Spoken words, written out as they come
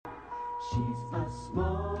She's a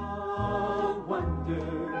small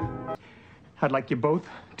wonder. I'd like you both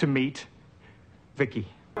to meet Vicki.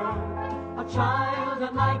 A child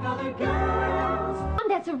unlike other girls.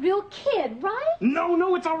 That's a real kid, right?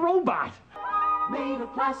 No, it's a robot. Made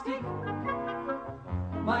of plastic.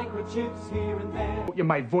 Microchips here and there.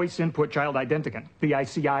 My voice input child identicant.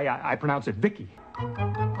 VICI, I pronounce it Vicki.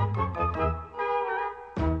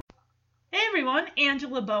 Hey everyone,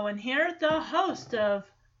 Angela Bowen here, the host of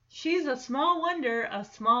She's a Small Wonder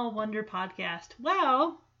podcast.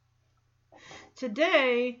 Well,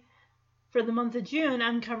 today, for the month of June,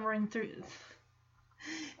 I'm covering through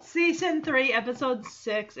Season 3, Episode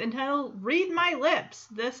 6, entitled Read My Lips.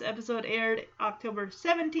 This episode aired October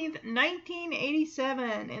 17th,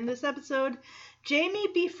 1987. In this episode, Jamie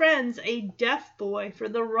befriends a deaf boy for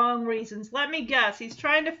the wrong reasons. Let me guess, he's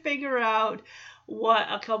trying to figure out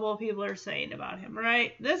what a couple of people are saying about him,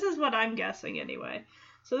 right? This is what I'm guessing anyway.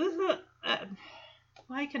 So this is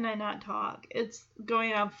why can I not talk? It's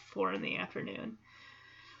going on 4 in the afternoon.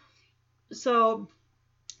 So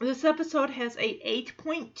this episode has a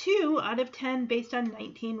 8.2 out of 10 based on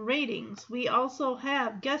 19 ratings. We also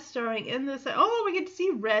have guest starring in this. Oh, we get to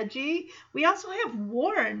see Reggie. We also have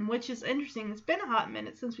Warren, which is interesting. It's been a hot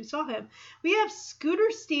minute since we saw him. We have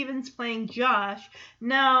Scooter Stevens playing Josh.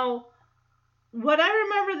 Now, what I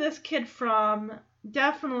remember this kid from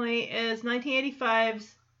definitely is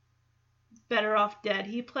 1985's Better Off Dead.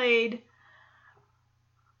 He played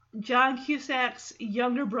John Cusack's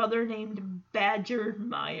younger brother named Badger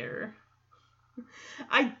Meyer.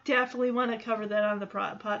 I definitely want to cover that on the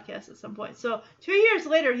podcast at some point. So 2 years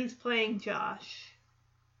later, he's playing Josh.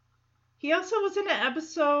 He also was in an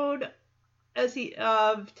episode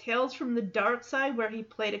of Tales from the Dark Side where he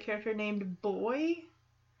played a character named Boy.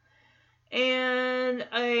 And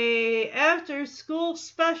a after school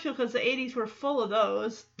special, because the 80s were full of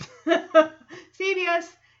those. CBS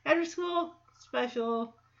after school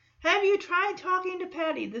special. Have you tried talking to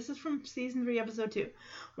Patty? This is from season 3, episode 2.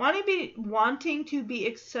 Wanting to be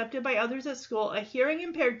accepted by others at school, a hearing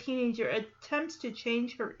impaired teenager attempts to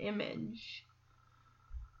change her image.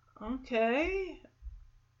 Okay.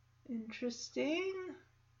 Interesting.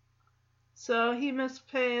 So he must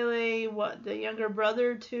play, the younger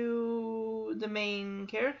brother to the main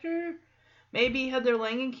character? Maybe Heather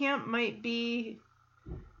Langenkamp might be...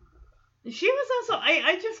 She was also...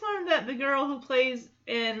 I just learned that the girl who plays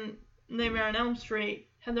in Nightmare on Elm Street,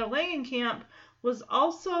 Heather Langenkamp, was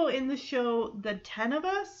also in the show The 10 of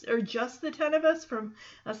Us, or Just the 10 of Us, from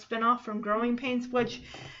a spinoff from Growing Pains, which,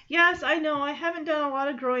 yes, I know, I haven't done a lot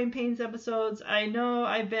of Growing Pains episodes. I know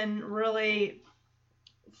I've been really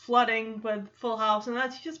flooding with Full House, and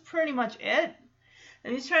that's just pretty much it.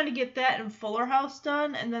 I'm just trying to get that and Fuller House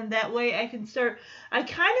done, and then that way I can start... I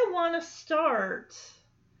kind of want to start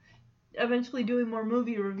eventually doing more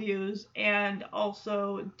movie reviews and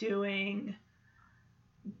also doing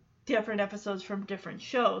different episodes from different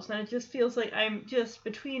shows. And it just feels like I'm just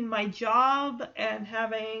between my job and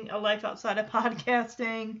having a life outside of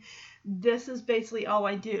podcasting. This is basically all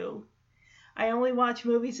I do. I only watch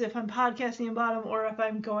movies if I'm podcasting about them or if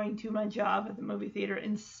I'm going to my job at the movie theater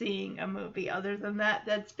and seeing a movie. Other than that,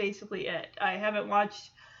 that's basically it. I haven't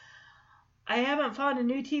found a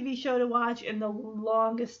new TV show to watch in the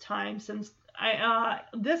longest time since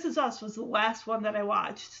This Is Us was the last one that I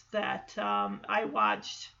watched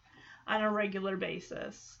on a regular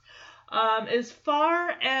basis. As far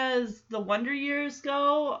as the Wonder Years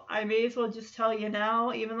go, I may as well just tell you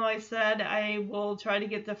now, even though I said I will try to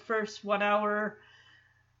get the first 1 hour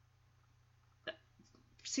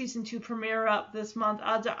season 2 premiere up this month.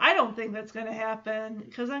 I don't think that's going to happen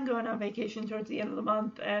because I'm going on vacation towards the end of the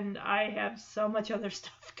month and I have so much other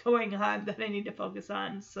stuff going on that I need to focus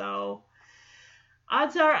on. So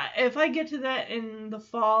odds are if I get to that in the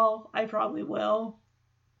fall, I probably will.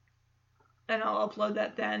 And I'll upload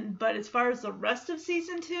that then. But as far as the rest of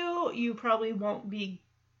season 2, you probably won't be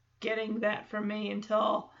getting that from me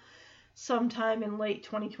until sometime in late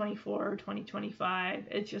 2024 or 2025.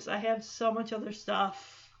 It's just I have so much other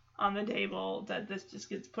stuff on the table that this just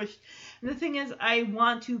gets pushed. And the thing is, I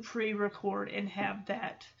want to pre-record and have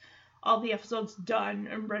all the episodes done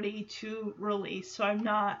and ready to release. So I'm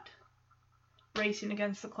not racing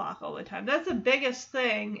against the clock all the time. That's the biggest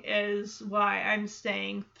thing, is why I'm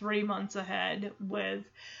staying 3 months ahead with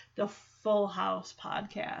the Full House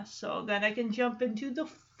podcast, so that I can jump into the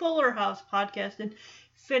Fuller House podcast and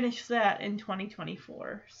finish that in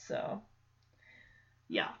 2024. So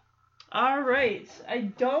yeah, all right. I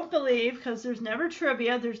don't believe, because there's never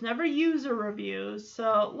trivia, there's never user reviews,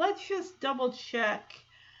 so let's just double check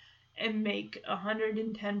and make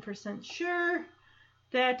 110% sure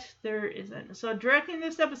that there isn't. So directing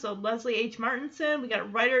this episode, Leslie H. Martinson. We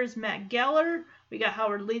got writers Matt Geller. We got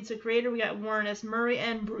Howard Leeds, the creator. We got Warren S. Murray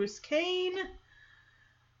and Bruce Kane.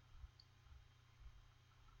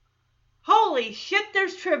 Holy shit,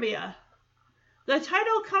 there's trivia. The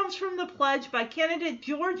title comes from the pledge by candidate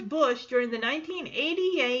George Bush during the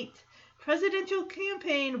 1988 presidential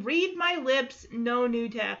campaign, "Read my lips, no new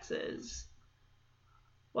taxes."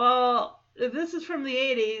 Well, if this is from the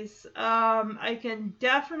 80s, I can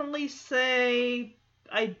definitely say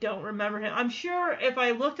I don't remember him. I'm sure if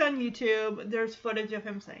I look on YouTube, there's footage of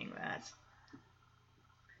him saying that.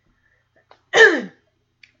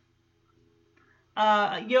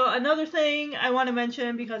 Another thing I want to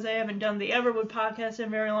mention, because I haven't done the Everwood podcast in a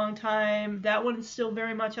very long time, that one is still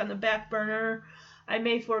very much on the back burner. I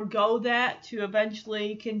may forego that to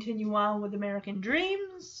eventually continue on with American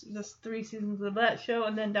Dreams, just 3 seasons of that show,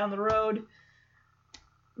 and then down the road,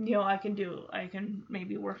 I can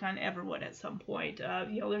maybe work on Everwood at some point.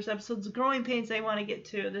 There's episodes of Growing Pains I want to get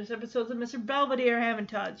to. There's episodes of Mr. Belvedere I haven't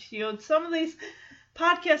touched. Some of these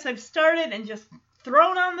podcasts I've started and just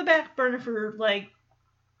thrown on the back burner for like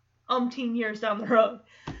umpteen years down the road.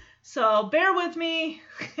 So bear with me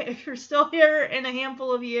if you're still here in a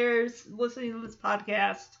handful of years listening to this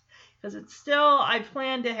podcast, because I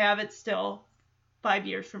plan to have it still 5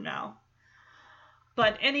 years from now.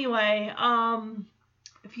 But anyway,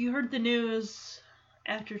 if you heard the news,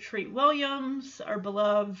 actor Treat Williams, our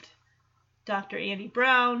beloved Dr. Andy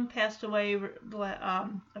Brown, passed away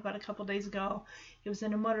about a couple days ago. He was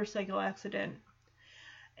in a motorcycle accident.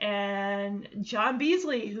 And John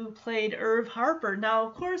Beasley, who played Irv Harper. Now,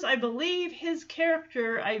 of course, I believe his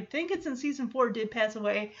character, I think it's in season 4, did pass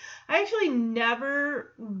away. I actually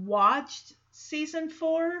never watched season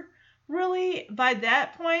 4, really. By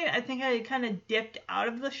that point, I think I kind of dipped out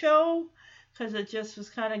of the show, because it just was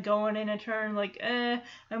kind of going in a turn like, I'm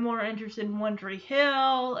more interested in One Tree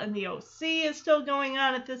Hill, and the OC is still going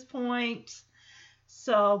on at this point.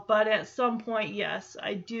 So, but at some point, yes,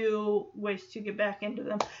 I do wish to get back into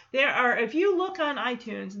them. If you look on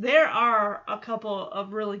iTunes, there are a couple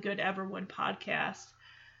of really good Everwood podcasts.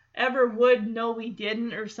 Everwood No We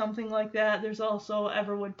Didn't, or something like that. There's also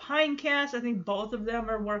Everwood Pinecast. I think both of them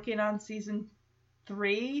are working on season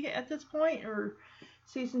 3 at this point, or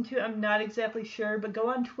season 2. I'm not exactly sure, but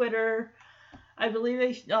go on Twitter. I believe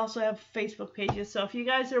they also have Facebook pages, so if you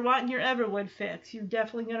guys are wanting your Everwood fix, you're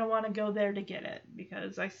definitely going to want to go there to get it,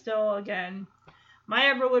 because I still, again, my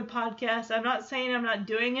Everwood podcast, I'm not saying I'm not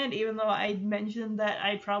doing it, even though I mentioned that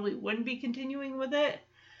I probably wouldn't be continuing with it.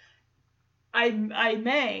 I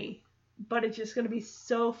may, but it's just going to be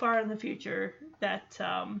so far in the future that,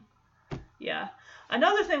 yeah.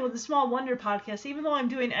 Another thing with the Small Wonder podcast, even though I'm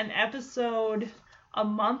doing an episode a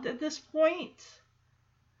month at this point,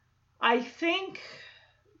 I think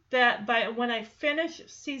that when I finish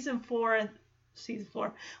season 4,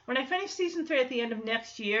 when I finish season 3 at the end of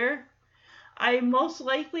next year, I most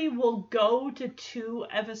likely will go to 2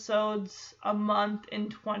 episodes a month in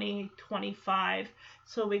 2025,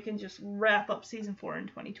 so we can just wrap up season 4 in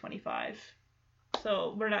 2025.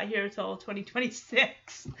 So we're not here until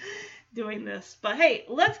 2026 doing this. But hey,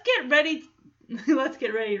 let's get ready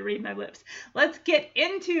to read my lips. Let's get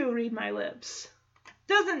into Read My Lips.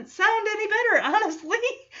 Doesn't sound any better, honestly.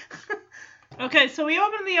 Okay, so we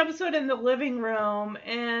open the episode in the living room,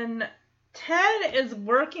 and Ted is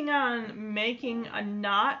working on making a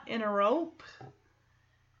knot in a rope.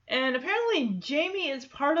 And apparently Jamie is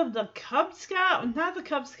part of the Cub Scout, not the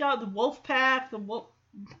Cub Scout, the Wolf Pack, the Wolf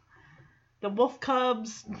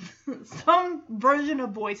Cubs, some version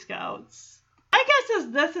of Boy Scouts. I guess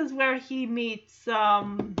this is where he meets,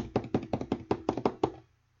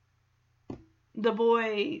 the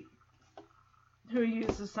boy who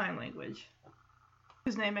uses sign language,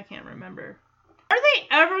 whose name I can't remember. Are they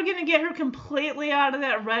ever going to get her completely out of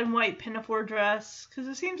that red and white pinafore dress? Because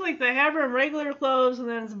it seems like they have her in regular clothes and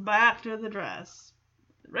then it's back to the dress.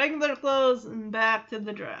 Regular clothes and back to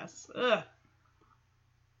the dress. Ugh.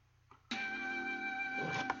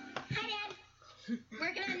 Hi, Dad.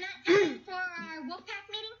 Working on that for our Wolfpack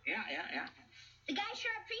meeting? Yeah. The guys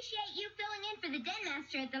sure appreciate you filling in for the Den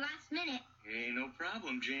Master at the last minute. Hey, no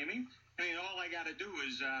problem, Jamie. I mean, all I gotta do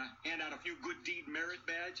is hand out a few good deed merit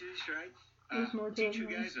badges, right? Teach you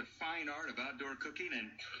guys the fine art of outdoor cooking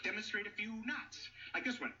and demonstrate a few knots. Like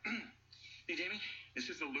this one. Hey, Jamie, this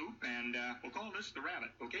is the loop, and we'll call this the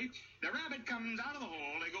rabbit, okay? The rabbit comes out of the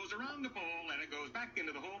hole, it goes around the pole, and it goes back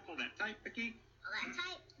into the hole. Pull that tight, Vicki. Pull that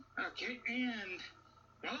tight. Okay, and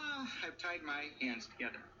voila, I've tied my hands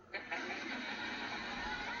together.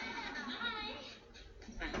 Hi.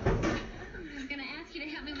 I was going to ask you to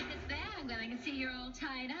help me with this bag, but I can see you're all all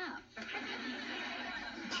tied up.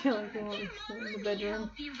 Yeah, like the one in the bedroom.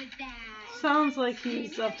 Help you with that. Sounds like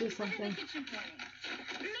he's up to something. May I help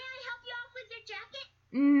you off with your jacket?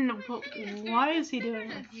 No, but why is he doing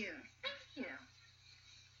this? Thank you.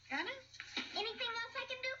 Anna? Anything else I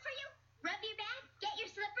can do for you? Rub your back, get your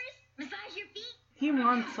slippers, massage your feet? He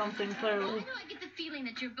wants something, clearly. Why do I get the feeling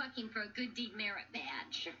that you're bucking for a good deed merit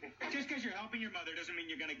badge? Just because you're helping your mother doesn't mean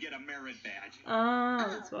you're going to get a merit badge.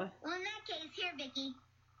 That's why. Well, in that case, here, Vicki.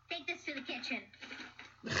 Take this to the kitchen.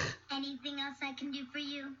 Anything else I can do for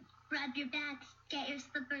you? Rub your back, get your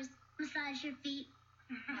slippers, massage your feet.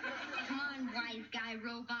 Come on, wise guy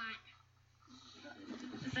robot.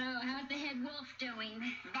 So, how's the head wolf doing?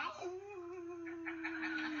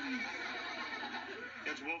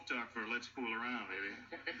 That's wolf talk for let's fool around, baby.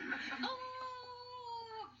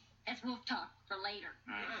 Oh, that's wolf talk for later.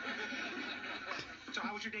 So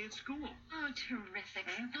how was your day at school? Oh, terrific.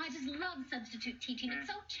 Oh, I just love substitute teaching. It's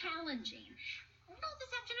so challenging. Well,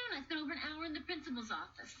 this afternoon I spent over an hour in the principal's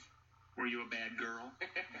office. Were you a bad girl?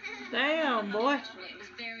 Damn, boy. Actually, it was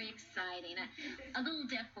very exciting. A little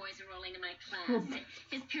deaf boy's enrolling in my class.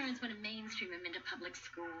 His parents want to mainstream him into public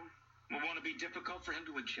school. Well, won't it be difficult for him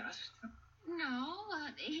to adjust? No,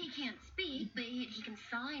 he can't speak, but he can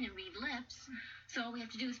sign and read lips. So all we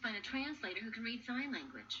have to do is find a translator who can read sign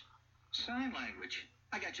language. Sign language?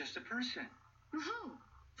 I got just a person. Who?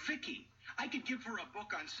 Vicki. I could give her a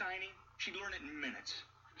book on signing. She'd learn it in minutes.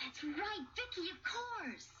 That's right, Vicki, of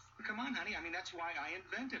course. Come on, honey. I mean, that's why I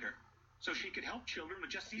invented her. So she could help children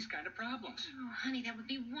with just these kind of problems. Oh, honey, that would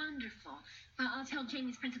be wonderful. Well, I'll tell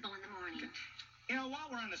Jamie's principal in the morning. You know, while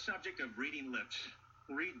we're on the subject of reading lips,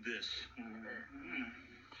 read this.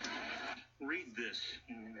 Read this.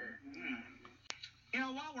 You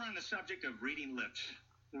know, while we're on the subject of reading lips,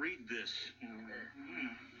 read this.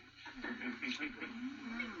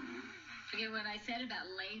 Forget what I said about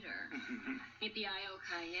later.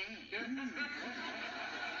 Yippee-i-o-ki-yay.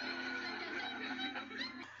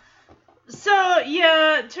 So,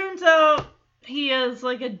 yeah, it turns out he is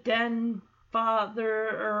like a den father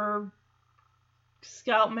or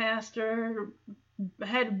scoutmaster,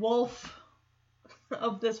 head wolf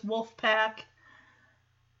of this wolf pack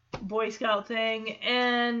Boy Scout thing.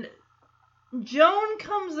 And Joan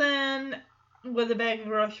comes in with a bag of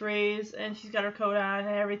groceries, and she's got her coat on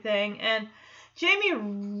and everything, and Jamie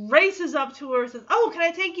races up to her and says, "Oh, can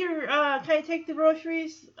I take the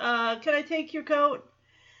groceries? Can I take your coat?"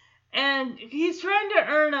 And he's trying to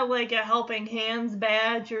earn a helping hands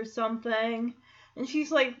badge or something. And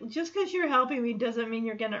she's like, "Just because you're helping me doesn't mean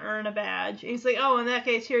you're going to earn a badge." And he's like, "Oh, in that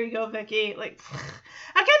case, here you go, Vicki." I kind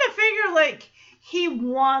of figure, he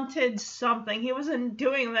wanted something. He wasn't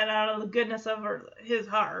doing that out of the goodness of his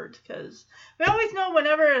heart. Because we always know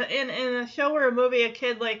whenever in a show or a movie, a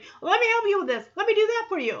kid, "Let me help you with this. Let me do that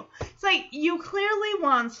for you." It's like, you clearly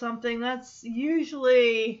want something. That's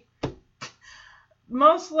usually...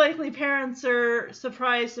 Most likely parents are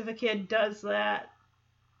surprised if a kid does that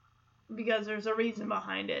because there's a reason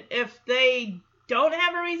behind it. If they don't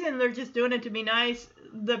have a reason, they're just doing it to be nice,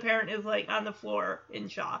 the parent is on the floor in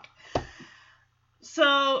shock.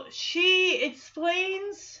 So Joan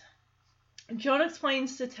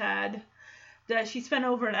explains to Ted that she spent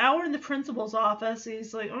over an hour in the principal's office.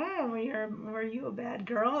 He's like, "Oh, were you a bad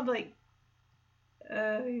girl?" I'm like,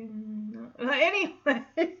 no.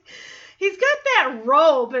 Anyway, he's got that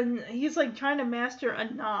rope and he's trying to master a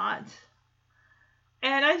knot.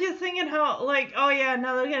 And I'm just thinking how, oh yeah,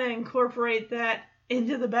 now they're going to incorporate that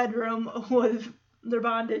into the bedroom with their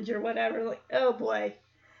bondage or whatever. Oh boy.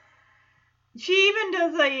 She even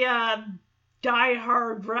does a Die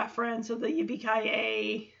Hard reference of the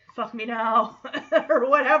Yippee-ki-yay, fuck me now, or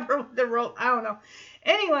whatever with the rope. I don't know.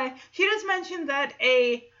 Anyway, she just mentioned that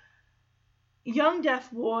a young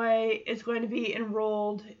deaf boy is going to be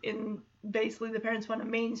enrolled in, basically the parents want to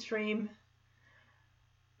mainstream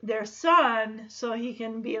their son so he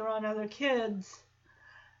can be around other kids.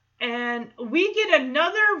 And we get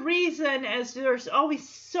another reason, as there's always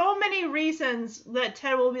so many reasons that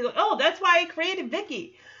Ted will be like, "Oh, that's why I created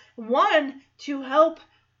Vicki." One, to help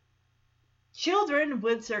children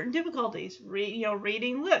with certain difficulties,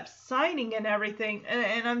 reading lips, signing and everything.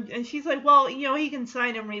 And she's like, "Well, he can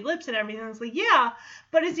sign and read lips and everything." It's like, yeah,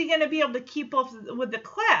 but is he going to be able to keep up with the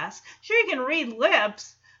class? Sure, he can read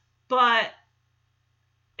lips, but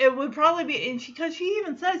it would probably be, because she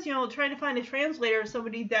even says, trying to find a translator,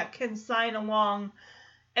 somebody that can sign along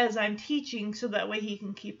as I'm teaching so that way he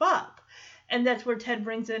can keep up. And that's where Ted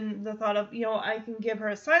brings in the thought of, I can give her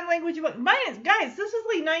a sign language book. Guys, this is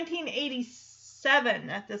 1987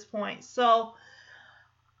 at this point. So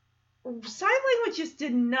sign language just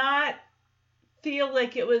did not feel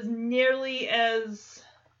like it was nearly as,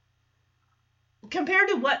 compared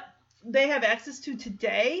to what they have access to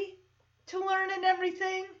today to learn and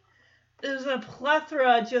everything. There's a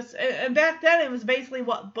plethora and back then it was basically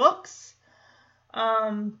books,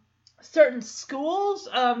 certain schools.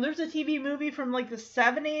 There's a TV movie from like the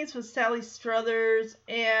 70s with Sally Struthers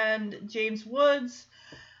and James Woods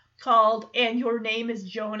called And Your Name is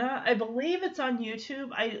Jonah. I believe it's on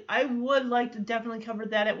YouTube. I would like to definitely cover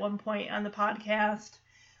that at one point on the podcast,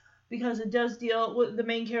 because it does deal with the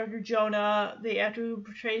main character, Jonah. The actor who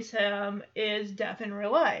portrays him is deaf in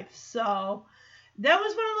real life. So that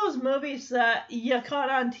was one of those movies that you caught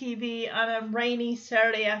on TV on a rainy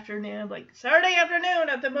Saturday afternoon. Like, Saturday afternoon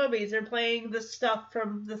at the movies, they're playing this stuff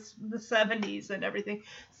from the 70s and everything.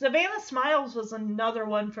 Savannah Smiles was another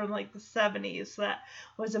one from, like, the 70s that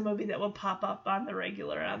was a movie that would pop up on the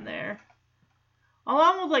regular on there.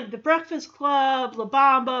 Along with, like, The Breakfast Club, La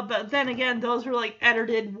Bamba, but then again, those were, like,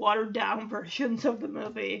 edited, watered-down versions of the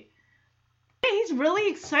movie. He's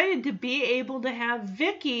really excited to be able to have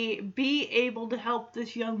Vicki be able to help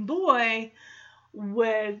this young boy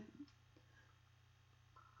with,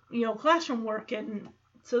 classroom work, and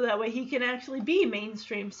so that way he can actually be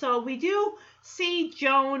mainstream. So we do see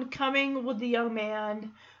Joan coming with the young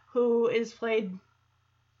man who is played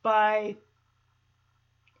by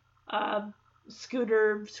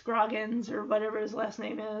Scooter Scroggins, or whatever his last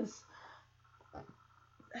name is.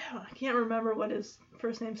 I can't remember what his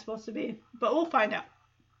first name's supposed to be, but we'll find out.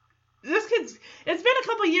 It's been a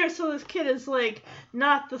couple years, so this kid is, like,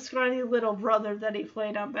 not the scrawny little brother that he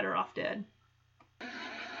played on Better Off Dead. Boys,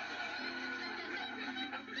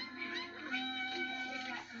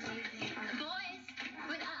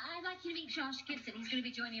 I'd like you to meet Josh Gibson. He's going to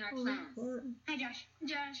be joining our class. Hi, Josh.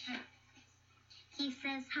 Josh. He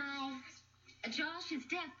says hi. Josh is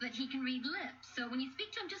deaf, but he can read lips, so when you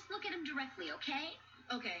speak to him, just look at him directly, okay?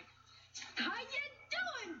 Okay. How you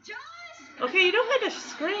doing, Josh? Okay, you don't have to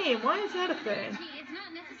scream. Why is that a thing? It's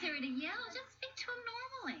not necessary to yell. Just speak to him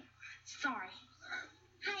normally. Sorry.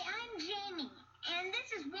 Hi, I'm Jamie, and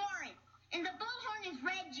this is Warren, and the bullhorn is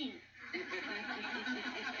Reggie.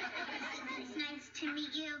 It's nice to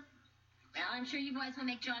meet you. Well, I'm sure you boys will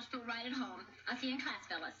make Josh feel right at home. I'll see you in class,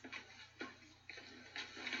 fellas.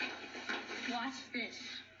 Watch this.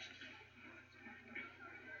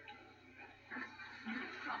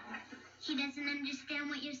 He doesn't understand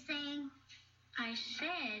what you're saying. I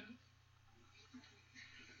said.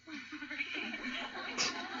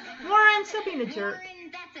 Warren, stop being a jerk.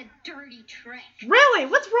 Warren, that's a dirty trick. Really?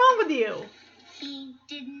 What's wrong with you? He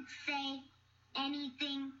didn't say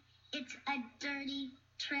anything. It's a dirty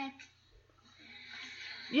trick.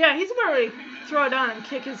 Yeah, he's ready to throw it on and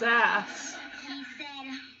kick his ass. He said.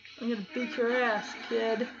 I'm gonna beat your ass,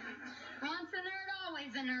 kid. Once a nerd,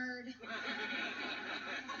 always a nerd.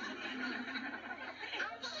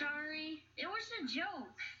 I'm sorry. It was a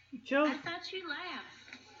joke. Joke? I thought you laughed.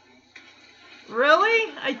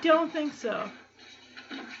 Really? I don't think so.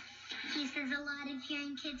 He says a lot of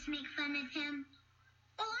hearing kids make fun of him.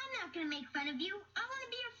 Well, I'm not going to make fun of you. I want to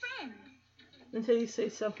be your friend. Until you say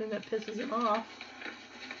something that pisses him off.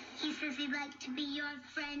 He says he'd like to be your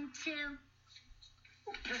friend, too.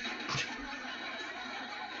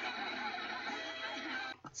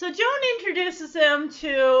 So Joan introduces him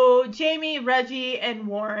to Jamie, Reggie, and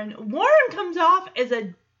Warren. Warren comes off as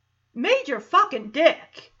a major fucking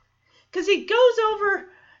dick. Because he goes over,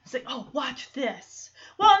 he's like, oh, watch this.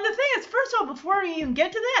 Well, and the thing is, first of all, before we even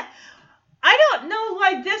get to that, I don't know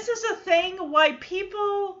why this is a thing, why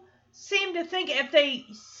people seem to think if they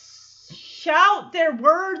shout their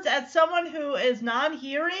words at someone who is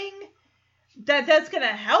non-hearing, that's going to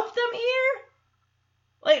help them hear.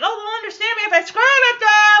 Like, oh, they'll understand me if I scream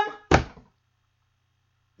at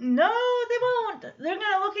them. No, they won't. They're going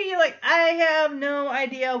to look at you like, I have no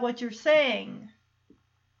idea what you're saying.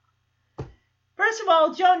 First of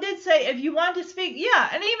all, Joan did say, if you want to speak,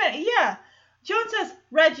 Joan says,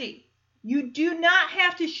 Reggie, you do not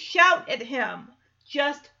have to shout at him.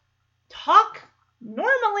 Just talk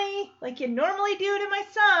normally, like you normally do to my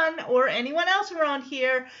son or anyone else around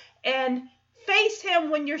here, and face him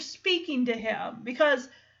when you're speaking to him, because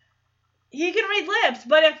he can read lips,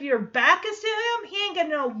 but if your back is to him, he ain't gonna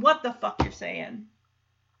know what the fuck you're saying.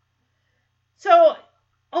 So,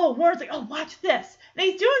 Warren's like, oh, watch this. And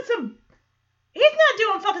he's not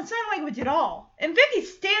doing fucking sign language at all. And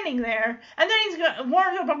Vicky's standing there, and then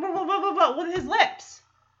Warren's going, blah, blah, blah, blah, blah, with his lips.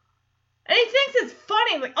 And he thinks it's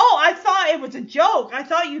funny, like, oh, I thought it was a joke. I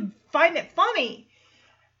thought you'd find it funny.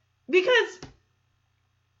 Because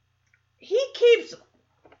he keeps,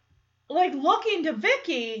 like, looking to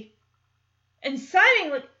Vicki and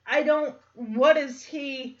signing, like, what is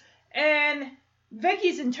he? And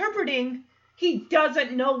Vicky's interpreting, he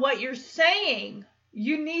doesn't know what you're saying.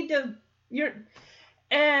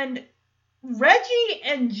 And Reggie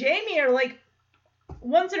and Jamie are like,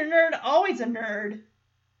 once a nerd, always a nerd.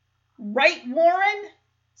 Right, Warren?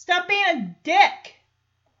 Stop being a dick.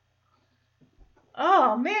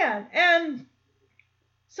 Oh, man. And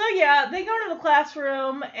so, yeah, they go to the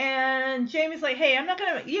classroom, and Jamie's like, hey, I'm not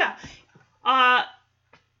going to... Yeah.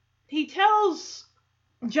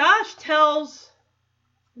 Josh tells...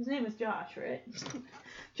 His name is Josh, right?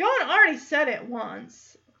 John already said it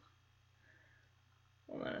once.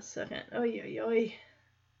 Hold on a second. Oy.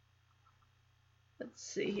 Let's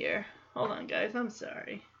see here. Hold on, guys. I'm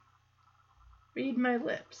sorry. Read my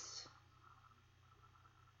lips.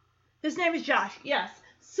 His name is Josh. Yes.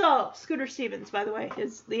 So, Scooter Stevens, by the way,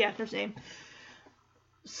 is the actor's name.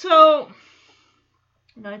 So,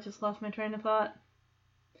 I just lost my train of thought.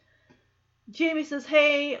 Jamie says,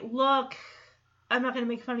 hey, look, I'm not going to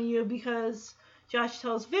make fun of you because Josh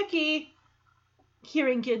tells Vicki,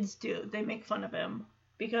 hearing kids do. They make fun of him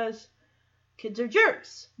because kids are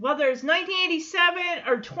jerks. Whether it's 1987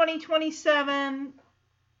 or 2027,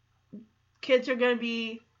 kids are going to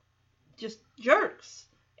be just jerks.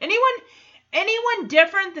 Anyone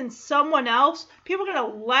different than someone else, people are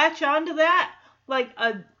going to latch onto that like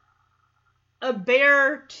a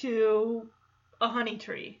bear to a honey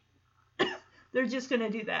tree. They're just going to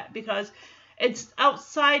do that because it's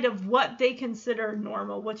outside of what they consider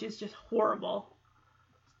normal, which is just horrible.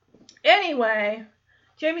 Anyway,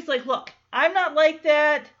 Jamie's like, look, I'm not like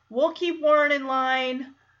that. We'll keep Warren in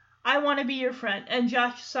line. I want to be your friend. And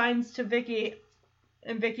Josh signs to Vicki,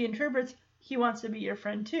 and Vicki interprets, he wants to be your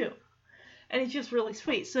friend too. And it's just really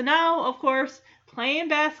sweet. So now, of course, playing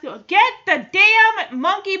basketball. Get the damn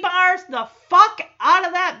monkey bars the fuck out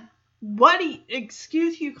of that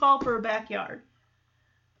excuse you call for a backyard.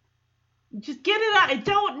 Just get it out. It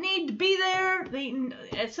don't need to be there.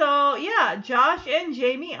 So, yeah, Josh and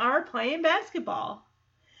Jamie are playing basketball.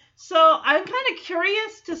 So, I'm kind of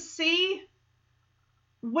curious to see,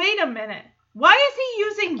 wait a minute. Why is he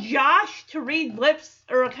using Josh to read lips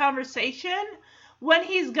or a conversation when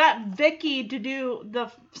he's got Vicki to do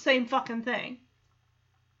the same fucking thing?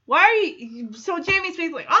 Why are you... So Jamie's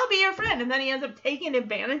basically like, I'll be your friend, and then he ends up taking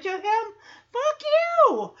advantage of him? Fuck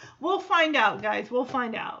you! We'll find out, guys. We'll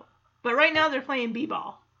find out. But right now they're playing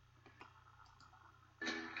b-ball.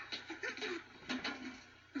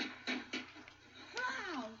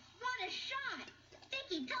 Wow, what a shot!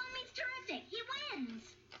 Vicki, tell him he's terrific. He wins.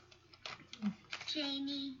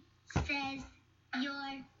 Jamie says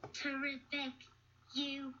you're terrific.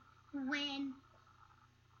 You win.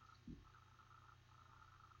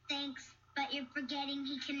 Thanks, but you're forgetting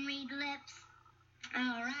he can read lips. All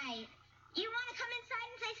right. You want to come inside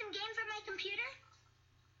and play some games on my computer?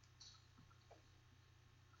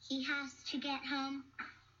 He has to get home.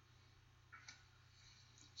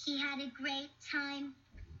 He had a great time.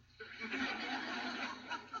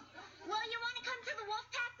 Well, you want to come to the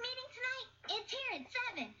Wolfpack meeting tonight? It's here at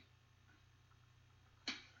 7.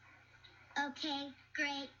 Okay,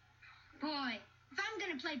 great. Boy, if I'm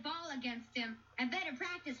going to play ball against him, I better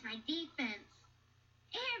practice my defense.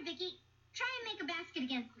 Here, Vicki, try and make a basket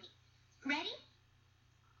against me. Ready?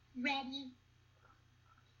 Ready.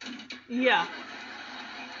 Yeah.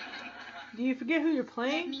 Do you forget who you're Let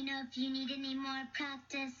playing? me know if you need any more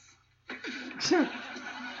practice.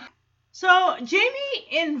 So, Jamie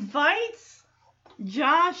invites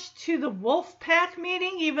Josh to the Wolfpack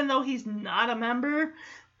meeting, even though he's not a member.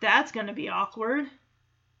 That's going to be awkward.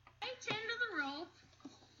 Right end of the rope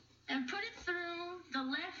and put it through the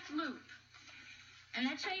left loop. And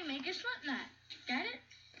that's how you make a slip knot. Got it?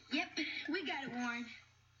 Yep, we got it, Warren.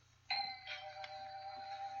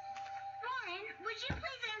 Warren, would you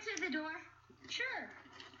please answer the door? Sure.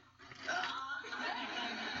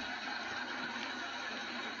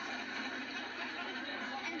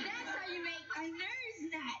 And that's how you make a nerd's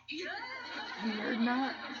knot. Nerd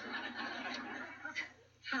knot?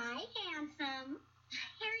 Hi, handsome.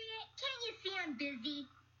 Harriet, can't you see I'm busy?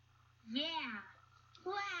 Yeah.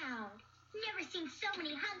 Wow. Never seen so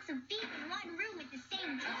many hunks of beef in one room at the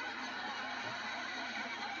same time.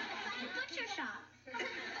 It's like a butcher shop.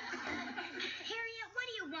 Harriet, what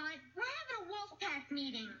do you want? We're having a wolf pack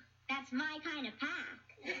meeting. That's my kind of pack.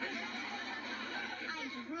 I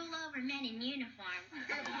drool over men in uniform.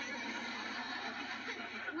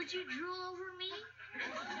 Would you drool over me?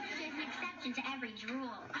 There's an exception to every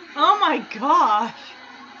drool. Oh my gosh.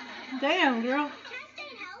 Damn, girl. Can I stay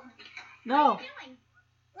and help? No. What are you doing?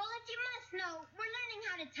 Well, if you must know, we're learning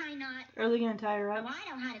how to tie knots. Are they going to tie her Well, up? I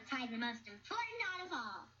know how to tie the most important knot of of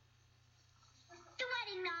all. The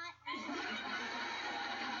wedding knot.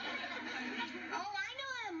 Oh, I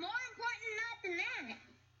know a more important knot than that.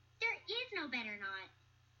 There is no better knot.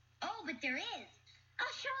 Oh, but there is.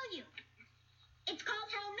 I'll show you. It's called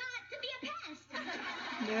how not to be a pest.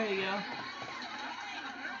 There you go.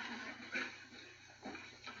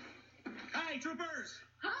 Hi, troopers.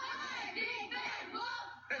 Hi, Big Bad Wolf.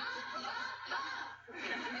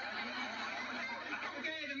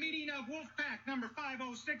 Okay, the meeting of Wolf Pack number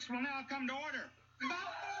 506 will now come to order.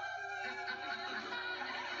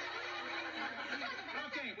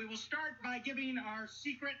 Okay, we will start by giving our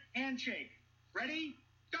secret handshake. Ready?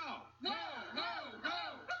 Go. Whoa, whoa,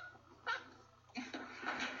 whoa.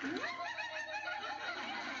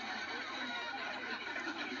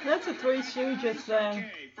 That's a Three Stooges thing.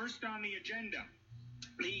 Okay, first on the agenda.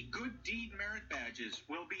 The Good Deed Merit Badges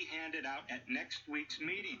will be handed out at next week's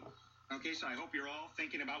meeting. Okay, so I hope you're all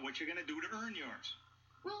thinking about what you're going to do to earn yours.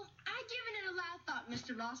 Well, I've given it a lot of thought,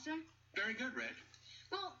 Mr. Lawson. Very good, Reg.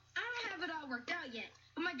 Well, I don't have it all worked out yet,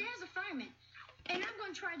 but my dad's a fireman, and I'm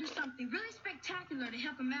going to try to do something really spectacular to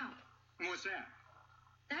help him out. And what's that?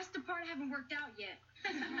 That's the part I haven't worked out yet.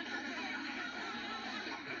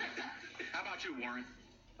 How about you, Warren?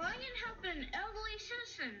 Well, I'm going to help an elderly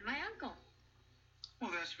citizen, my uncle.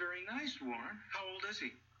 Well, that's very nice, Warren. How old is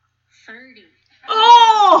he? 30.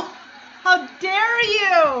 Oh! How dare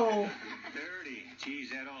you! 30. Geez,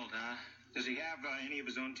 that old, huh? Does he have any of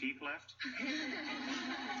his own teeth left? Probably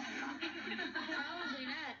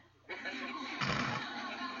not.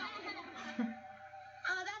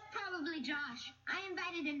 Oh, that's probably Josh. I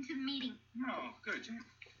invited him to the meeting. Oh, good. Come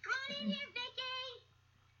on in here, Vicki.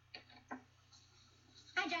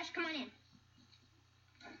 Hi, Josh. Come on in.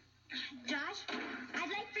 Josh, I'd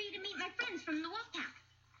like for you to meet my friends from the Wolf Pack.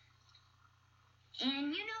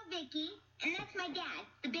 And you know Vicki, and that's my dad,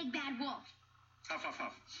 the big bad wolf. Huff, huff,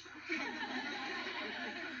 huff.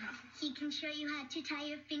 He can show you how to tie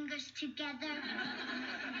your fingers together.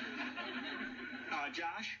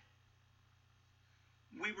 Josh?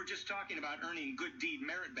 We were just talking about earning Good Deed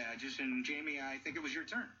Merit Badges, and Jamie, I think it was your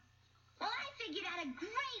turn. Well, I figured out a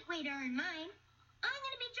great way to earn mine. I'm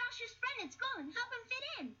going to be Josh's friend at school and help him fit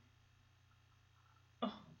in.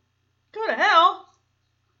 Go to hell.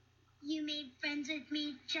 You made friends with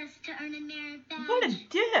me just to earn a merit badge? What a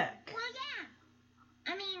dick. Well, yeah.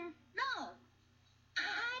 I mean, no.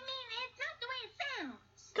 I mean, it's not the way it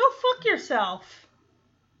sounds. Go fuck yourself.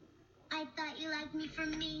 I thought you liked me for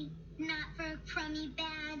me, not for a crummy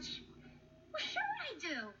badge. Well, sure I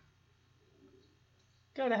do.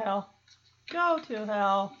 Go to hell. Go to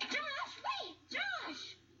hell. Josh, wait!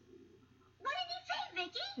 Josh! What did he say,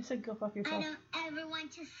 Vicki? He said go fuck I yourself. don't ever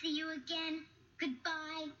want to see you again.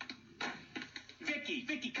 Goodbye.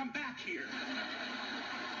 Vicki, come back here.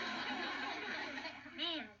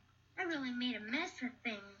 Man, I really made a mess of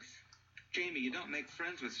things. Jamie, you don't make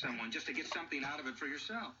friends with someone just to get something out of it for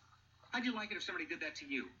yourself. How'd you like it if somebody did that to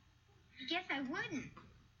you? I guess I wouldn't.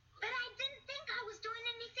 But I didn't think I was doing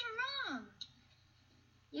anything wrong.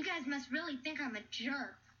 You guys must really think I'm a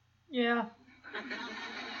jerk. Yeah.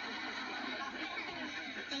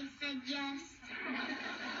 They said yes.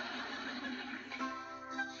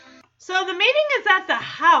 So the meeting is at the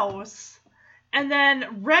house, and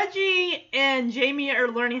then Reggie and Jamie are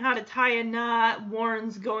learning how to tie a knot.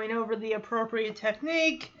 Warren's going over the appropriate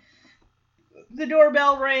technique. The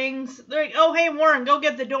doorbell rings. They're like, oh, hey, Warren, go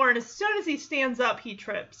get the door. And as soon as he stands up, he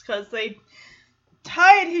trips because they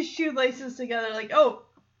tied his shoelaces together like, oh,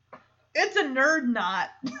 it's a nerd knot.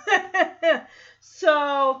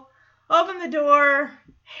 So, open the door.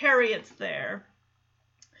 Harriet's there.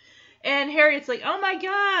 And Harriet's like, oh my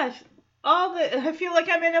gosh, I feel like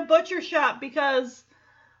I'm in a butcher shop because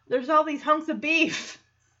there's all these hunks of beef.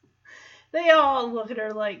 They all look at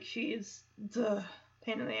her like she's the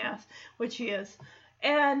pain in the ass, which she is.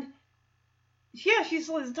 And yeah, she's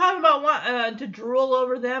talking about to drool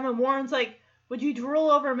over them, and Warren's like, would you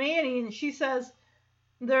drool over me? And she says,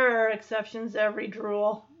 there are exceptions to every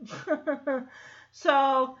drool.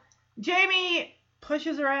 So Jamie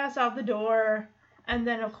pushes her ass out the door, and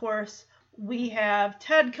then of course we have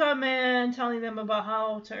Ted come in telling them about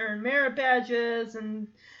how to earn merit badges, and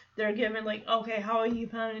they're given like, okay, how are you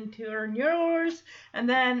planning to earn yours? And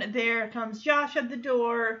then there comes Josh at the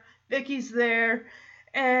door, Vicky's there,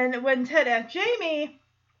 and when Ted asks Jamie,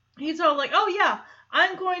 he's all like, oh yeah,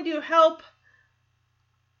 I'm going to help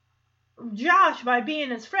Josh by being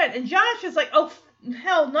his friend. And Josh is like, oh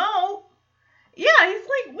hell no. Yeah, he's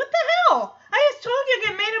like, what the hell? I just told you I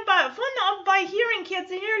get made fun of by hearing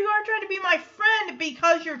kids, and here you are trying to be my friend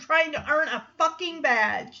because you're trying to earn a fucking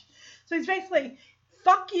badge. So he's basically,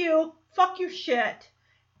 fuck you, fuck your shit,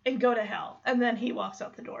 and go to hell. And then he walks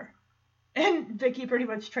out the door. And Vicki pretty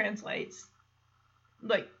much translates.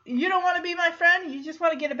 Like, you don't want to be my friend? You just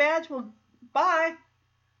want to get a badge? Well, bye.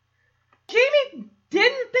 Jamie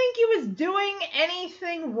didn't think he was doing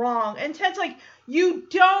anything wrong. And Ted's like, you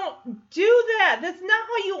don't do that. That's not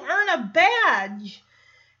how you earn a badge.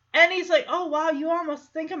 And he's like, oh, wow, you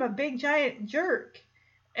almost think I'm a big, giant jerk.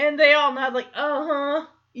 And they all nod like, uh-huh,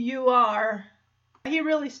 you are. He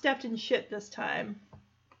really stepped in shit this time.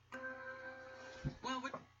 Well,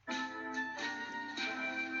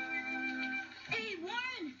 hey,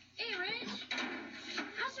 Warren! Hey, Rich!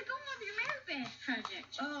 How's it going with your merit badge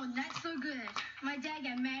project? Oh, not so good. My dad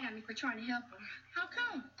got mad at me for trying to help him. How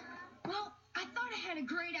come? Well, I thought I had a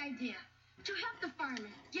great idea. To help the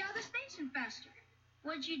firemen get out of the station faster.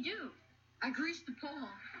 What'd you do? I greased the pole.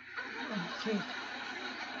 Okay.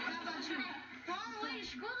 How about you? Well, on the way to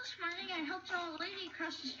school this morning, I helped an old lady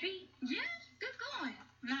across the street. Yeah? Good going.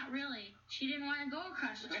 Not really. She didn't want to go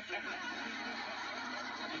across the street.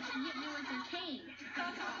 She hit me with her cane.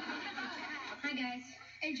 Hi, guys.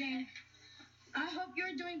 Hey, Jane. I hope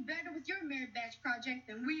you're doing better with your merit badge project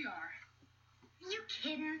than we are. You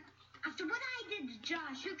kidding? After what I did to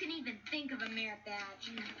Josh, who can even think of a merit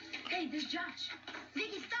badge? Hey, this Josh.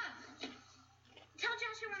 Vicki, stop. Tell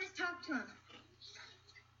Josh I want to talk to him.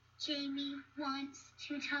 Jamie wants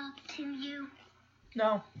to talk to you.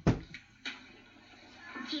 No.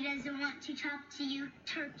 He doesn't want to talk to you,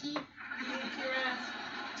 Turkey. Josh,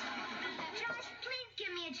 please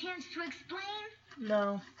give me a chance to explain.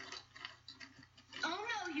 No. Oh,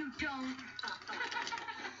 no, you don't.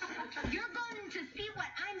 You're going to see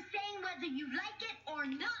what I'm saying, whether you like it or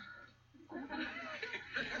not.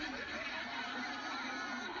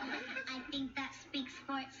 I think that speaks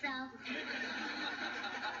for itself.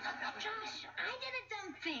 Josh, I did a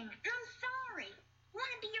dumb thing. I'm sorry. I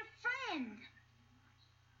want to be your friend.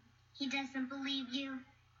 He doesn't believe you.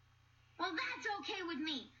 Well, that's okay with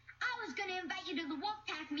me. I was going to invite you to the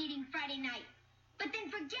Wolfpack meeting Friday night. But then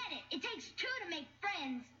forget it. It takes two to make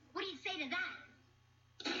friends. What do you say to that?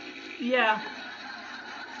 Yeah.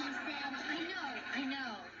 He said, I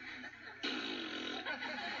know.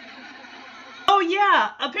 Oh,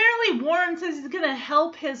 yeah. Apparently Warren says he's going to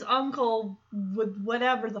help his uncle with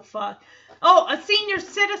whatever the fuck. Oh, a senior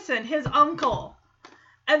citizen, his uncle.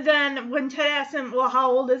 And then when Ted asks him, well,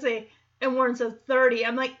 how old is he? And Warren says 30.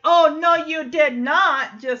 I'm like, oh, no, you did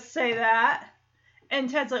not just say that. And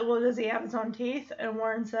Ted's like, well, does he have his own teeth? And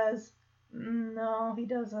Warren says, no, he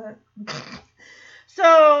doesn't.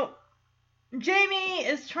 So Jamie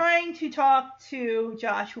is trying to talk to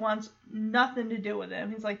Josh, who wants nothing to do with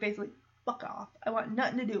him. He's like, basically, fuck off. I want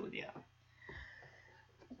nothing to do with you.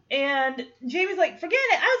 And Jamie's like, forget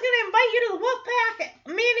it. I was going to invite you to the Wolfpack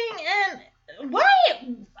meeting, and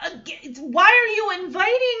why are you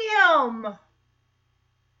inviting him?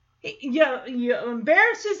 You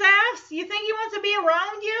embarrassed his ass? You think he wants to be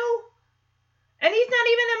around you? And he's not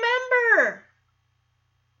even a member.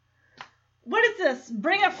 What is this?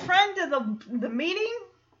 Bring a friend to the meeting?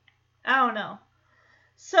 I don't know.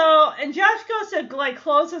 So, and Josh goes to, like,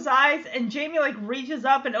 close his eyes, and Jamie, like, reaches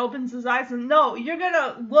up and opens his eyes, and no, you're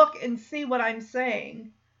gonna look and see what I'm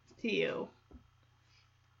saying to you.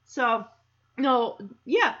 So, no,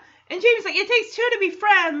 yeah. And Jamie's like, it takes two to be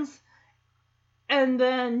friends. And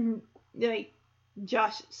then, like,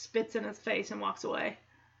 Josh spits in his face and walks away.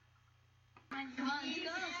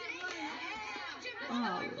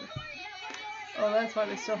 Oh, that's why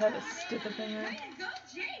they still have this stupid thing there. Go,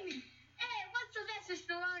 Jamie! Hey, what's Sylvester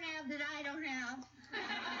Stallone have that I don't have?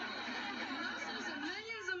 Muscles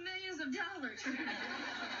and millions of dollars. Your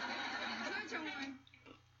turn.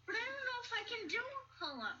 But I don't know if I can do a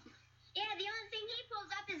pull-up. Yeah, the only thing he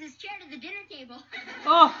pulls up is his chair to the dinner table.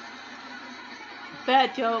 Oh,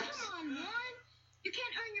 bad jokes. Come on, Warren. You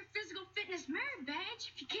can't earn your physical fitness merit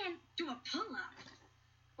badge if you can't do a pull-up.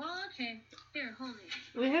 Well, okay. Here, hold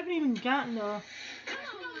it. We haven't even gotten to... Come on,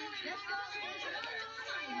 Warren. Let's go. Let's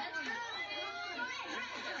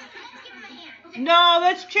give him a hand. Okay. No,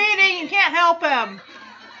 that's cheating. You can't help him.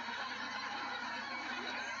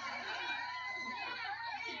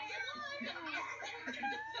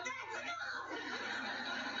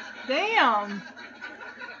 Damn.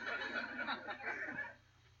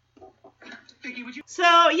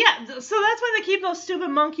 So, yeah, so that's why they keep those stupid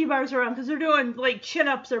monkey bars around, because they're doing, like,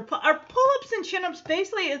 chin-ups or pull-ups and chin-ups.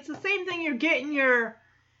 Basically, it's the same thing. You're getting your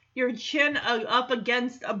chin up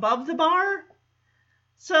against above the bar.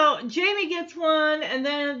 So, Jamie gets one, and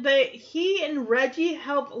then he and Reggie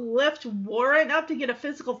help lift Warren up to get a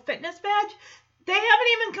physical fitness badge. They haven't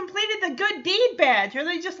even completed the good deed badge. Are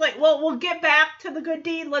they just like, well, we'll get back to the good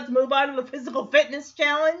deed. Let's move on to the physical fitness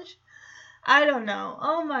challenge. I don't know.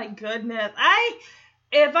 Oh my goodness.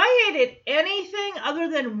 If I hated anything other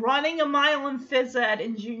than running a mile in phys ed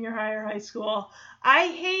in junior high or high school, I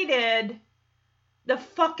hated the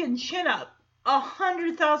fucking chin-up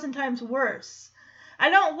 100,000 times worse. I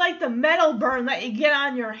don't like the metal burn that you get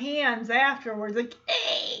on your hands afterwards. Like,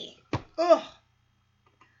 hey! Ugh.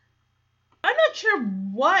 I'm not sure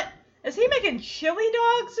what... Is he making chili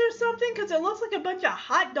dogs or something? Because it looks like a bunch of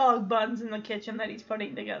hot dog buns in the kitchen that he's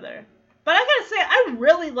putting together. But I gotta say, I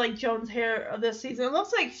really like Joan's hair this season. It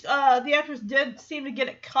looks like the actress did seem to get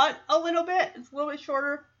it cut a little bit. It's a little bit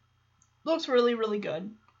shorter. Looks really, really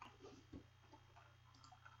good.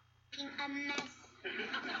 A mess.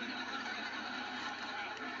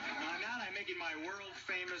 Now I'm making my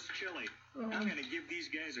world-famous chili. I'm going to give these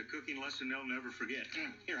guys a cooking lesson they'll never forget.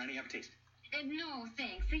 Here, honey, have a taste. No,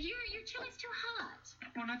 thanks. Your chili's too hot.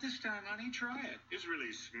 Well, not this time, honey. Try it. It's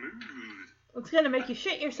really smooth. It's gonna make you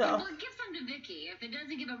shit yourself. Well, give some to Vicki. If it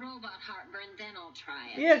doesn't give a robot heartburn, then I'll try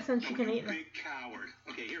it. Yeah, since you can eat them. Big coward.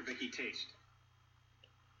 Okay, here, Vicki, taste.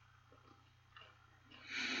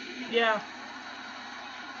 Yeah.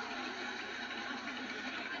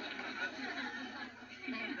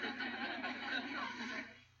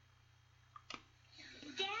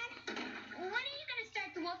 Dad, when are you going to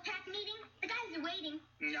start the Wolfpack meeting? The guys are waiting.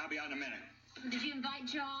 I'll be out in a minute. Did you invite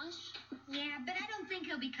Josh? Yeah, but I don't think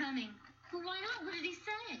he'll be coming. Well, why not? What did he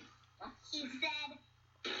say? He said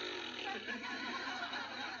he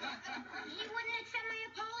wouldn't accept my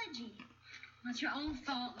apology. Well, it's your own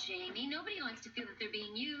fault, Jamie. Nobody likes to feel that they're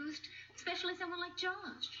being used, especially someone like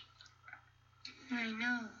Josh. I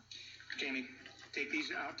know. Jamie, take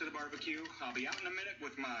these out to the barbecue. I'll be out in a minute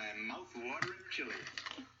with my mouth-watering chili.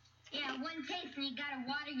 Yeah, one taste and you gotta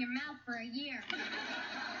water your mouth for a year.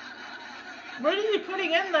 What is he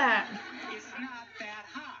putting in that? It's not that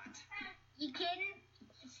hot. You kidding?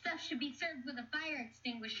 Stuff should be served with a fire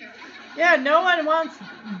extinguisher. Yeah, no one wants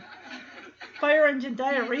fire engine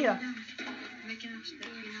diarrhea.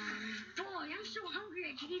 Boy, I'm so hungry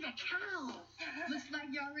I could eat a cow. Looks like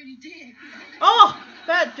you already did. Oh,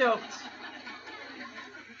 bad jokes.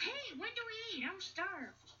 Hey, when do we eat? I'm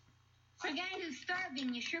starved. For a guy who's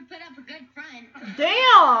starving, you sure put up a good front.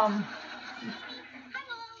 Damn. Hi,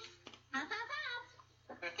 Wolf. Huff, huff, huff.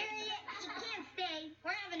 Harriet, you can't stay.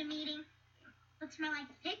 We're having a meeting. Looks more like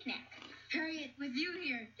a picnic. Harriet, with you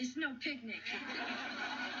here, it's no picnic.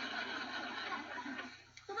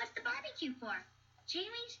 Well, what's the barbecue for?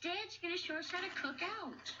 Jamie's dad's gonna show us how to cook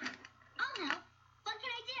out. I'll help. What can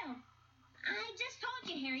I do? I just told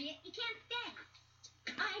you, Harriet, you can't stay.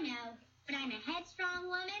 I know, but I'm a headstrong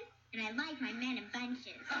woman, and I like my men in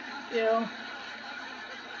bunches. Ew.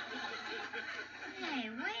 Hey,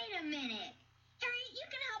 wait a minute. Harriet, you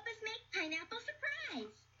can help us make pineapple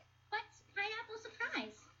surprise. What's pineapple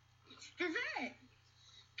surprise? It's dessert.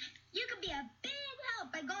 You could be a big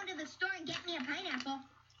help by going to the store and getting me a pineapple.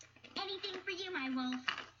 Anything for you, my wolf.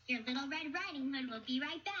 Your little Red Riding Hood will be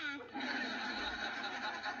right back.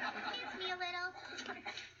 Kiss me a little.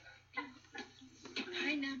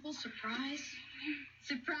 Pineapple surprise?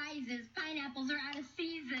 Surprises. Pineapples are out of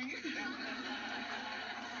season.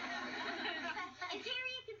 If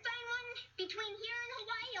Harriet can find one between here and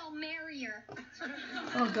Hawaii, I'll marry her.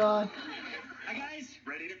 Oh, God. Hi, guys.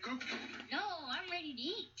 Ready to cook? No, I'm ready to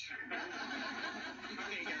eat.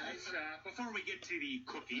 Okay, guys. Before we get to the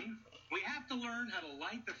cooking, we have to learn how to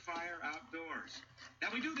light the fire outdoors. Now,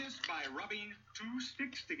 we do this by rubbing two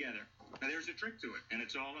sticks together. Now, there's a trick to it, and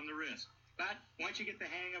it's all on the wrist. But once you get the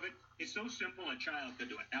hang of it, it's so simple a child could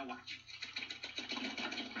do it. Now, watch.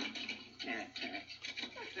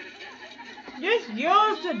 Just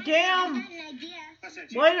use the I damn got an idea. What's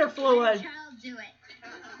that, lighter Let a fluid. child do it.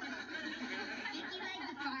 Vicki, light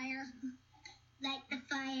the fire. Light the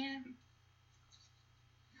fire.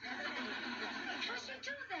 How'd you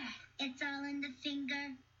do that? It's all in the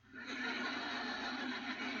finger.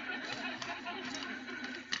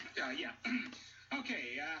 Yeah.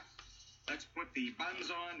 Okay, let's put the buns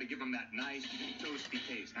on to give them that nice toasty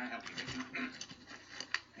taste. I'll help you.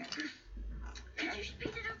 Could you speed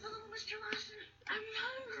it up a little, Mr. Lawson? I'm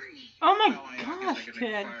hungry. Oh my Well, I guess I gosh, could make the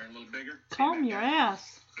kid. fire a little bigger. Calm your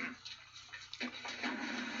ass.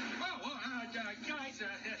 Guys,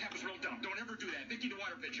 that was real dumb. Don't ever do that. Vicki, the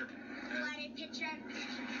water pitcher. Water pitcher.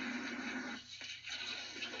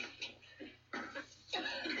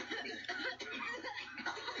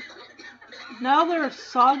 Now they're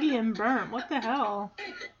soggy and burnt. What the hell? Oh,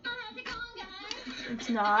 how's it going, guys? It's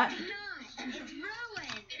not. It's not. It's ruined.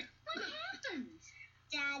 What happened?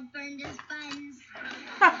 Dad burned his buns.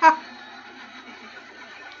 Oh,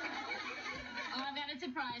 I've got a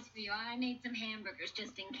surprise for you. I made some hamburgers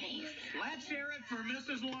just in case. Let's hear it for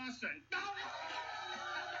Mrs. Lawson. Oh,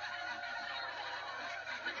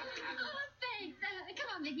 thanks. Come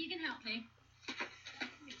on, Vicki, you can help me.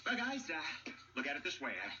 Well, guys, look at it this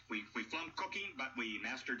way. We flunked cooking, but we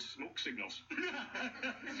mastered smoke signals.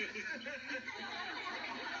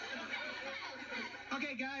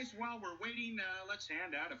 Okay, guys, while we're waiting, let's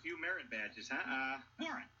hand out a few merit badges, huh?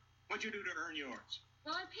 Warren, what'd you do to earn yours?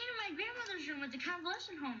 Well, I painted my grandmother's room with the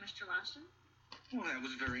convalescent home, Mr. Lawson. Well, that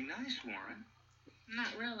was very nice, Warren.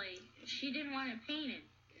 Not really. She didn't want it painted.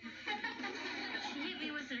 She hit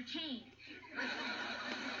me with her cane.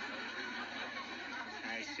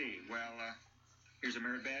 I see. Well, here's a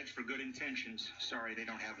merit badge for good intentions. Sorry, they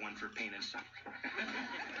don't have one for pain and suffering.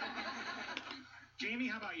 Jamie,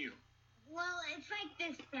 how about you? Well, it's like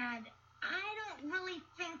this, Dad. I don't really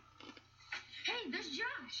think... Hey, there's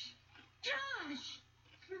Josh. Josh!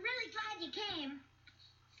 We're really glad you came.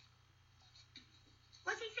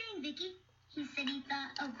 What's he saying, Vicki? He said he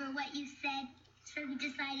thought over what you said, so he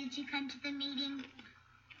decided to come to the meeting.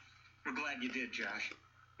 We're glad you did, Josh.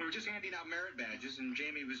 We were just handing out merit badges, and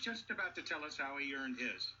Jamie was just about to tell us how he earned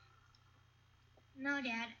his. No,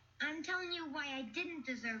 Dad. I'm telling you why I didn't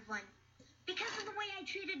deserve one. Because of the way I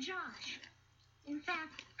treated Josh. In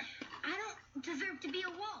fact, I don't deserve to be a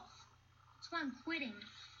wolf. That's why I'm quitting.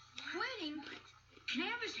 Quitting? Can I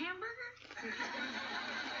have his hamburger?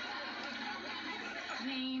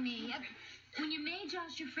 Jamie, when you made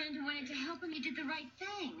Josh your friend and wanted to help him, you did the right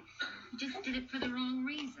thing. You just did it for the wrong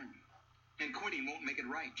reason. And quitting won't make it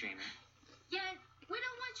right, Jamie. Yeah, we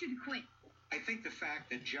don't want you to quit. I think the fact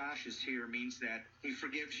that Josh is here means that he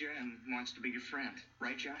forgives you and wants to be your friend.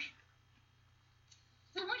 Right, Josh?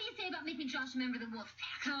 Well, what do you say about making Josh a member of the wolf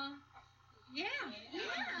pack, huh? Yeah.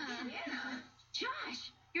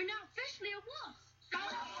 Josh, you're now officially a wolf.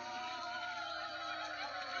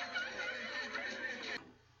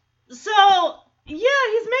 So, yeah,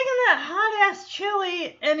 he's making that hot-ass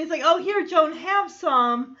chili, and he's like, oh, here, Joan, have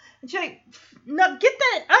some. And she's like, no, get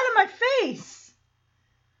that out of my face.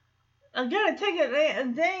 I gotta take a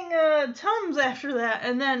dang Tums after that.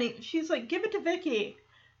 And then she's like, give it to Vicki.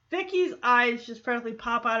 Vicki's eyes just practically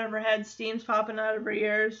pop out of her head, steam's popping out of her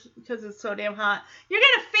ears because it's so damn hot. You're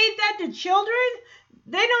gonna feed that to children?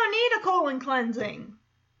 They don't need a colon cleansing.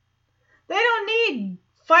 They don't need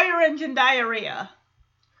fire engine diarrhea.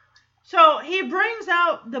 So he brings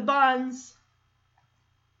out the buns,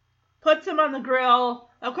 puts them on the grill.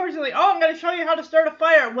 Of course, he's like, oh, I'm going to show you how to start a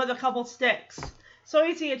fire with a couple sticks. So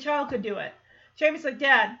easy a child could do it. Jamie's like,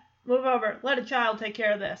 Dad, move over. Let a child take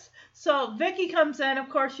care of this. So Vicki comes in. Of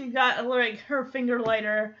course, she got like her finger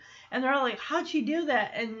lighter. And they're all like, how'd she do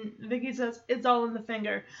that? And Vicki says, it's all in the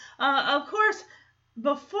finger. Of course,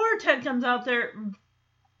 before Ted comes out there,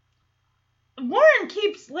 Warren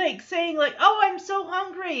keeps like saying like, oh, I'm so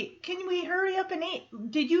hungry. Can we hurry up and eat?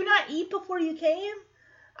 Did you not eat before you came?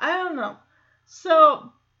 I don't know.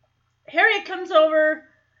 So Harriet comes over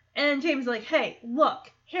and James is like, hey,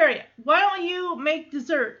 look, Harriet, why don't you make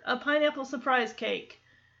dessert, a pineapple surprise cake?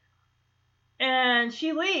 And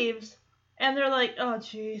she leaves and they're like, oh,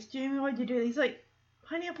 jeez, Jamie, why'd you do that? He's like,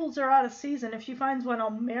 pineapples are out of season. If she finds one,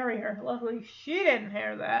 I'll marry her. Luckily, she didn't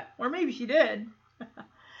hear that. Or maybe she did.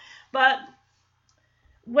 But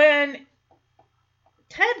when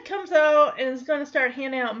Ted comes out and is going to start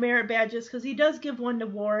handing out merit badges, because he does give one to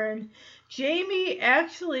Warren, Jamie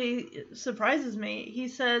actually surprises me. He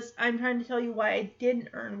says, I'm trying to tell you why I didn't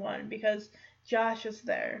earn one, because Josh is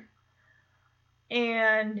there.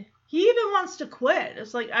 And he even wants to quit.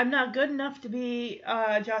 It's like, I'm not good enough to be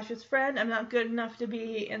Josh's friend. I'm not good enough to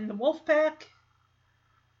be in the wolf pack.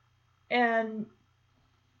 And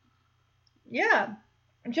yeah.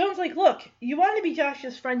 Joan's like, look, you want to be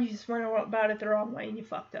Josh's friend, you just went about it the wrong way and you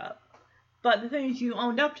fucked up. But the thing is, you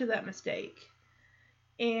owned up to that mistake.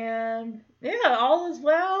 And yeah, all is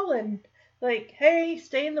well, and like, hey,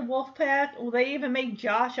 stay in the wolf pack. Well, they even make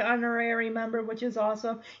Josh an honorary member, which is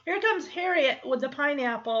awesome. Here comes Harriet with the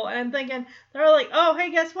pineapple, and I'm thinking, they're like, oh,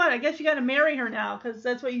 hey, guess what? I guess you gotta marry her now, because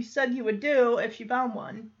that's what you said you would do if she found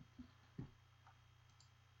one.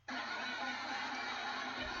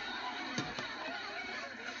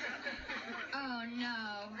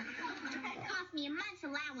 Me a month's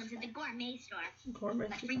allowance at the gourmet store. Gourmet.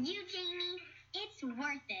 But for you, Jamie, it's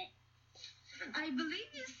worth it. I believe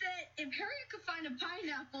you said if Harriet could find a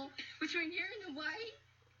pineapple between here and Hawaii,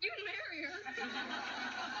 you'd marry her.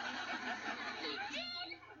 You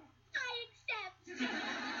did? I accept.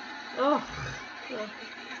 Oh.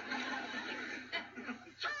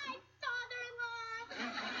 Hi, father-in-law.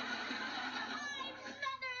 I'm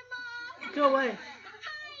Go away. Hi,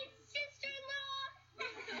 sister-in-law.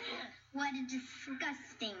 What a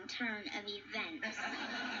disgusting turn of events.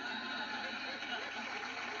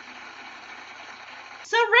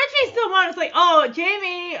 So Reggie's the one who's like, oh,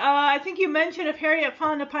 Jamie, I think you mentioned if Harriet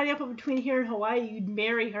found a pineapple between here and Hawaii, you'd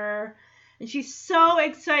marry her. And she's so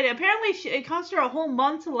excited. Apparently, it cost her a whole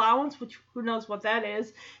month's allowance, which who knows what that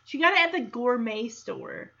is. She got it at the gourmet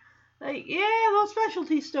store. Like, yeah, those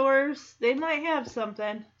specialty stores, they might have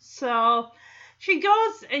something. So she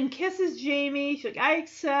goes and kisses Jamie. She's like, I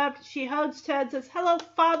accept. She hugs Ted, says, hello,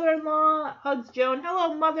 father-in-law. Hugs Joan,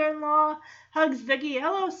 hello, mother-in-law. Hugs Vicki,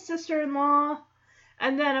 hello, sister-in-law.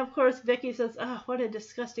 And then, of course, Vicki says, oh, what a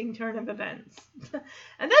disgusting turn of events.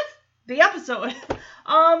 And that's the episode.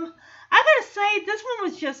 I gotta say, this one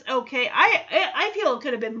was just okay. I feel it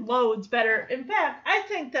could have been loads better. In fact, I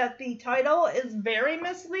think that the title is very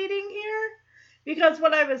misleading here. Because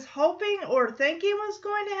what I was hoping or thinking was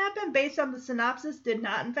going to happen, based on the synopsis, did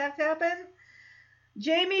not, in fact, happen.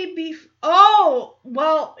 Jamie oh,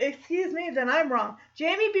 well, excuse me, then I'm wrong.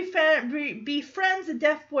 Jamie befriends a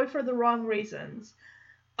deaf boy for the wrong reasons.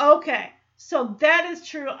 Okay, so that is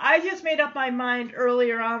true. I just made up my mind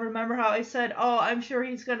earlier on. Remember how I said, oh, I'm sure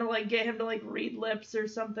he's going to, like, get him to, like, read lips or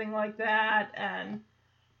something like that and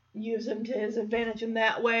use him to his advantage in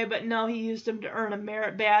that way. But no, he used him to earn a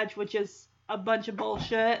merit badge, which is a bunch of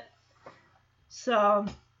bullshit. So,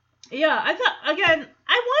 yeah, I thought, again,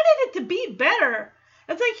 I wanted it to be better.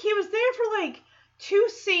 It's like he was there for, like, 2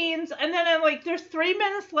 scenes, and then I'm like, there's 3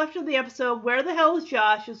 minutes left of the episode. Where the hell is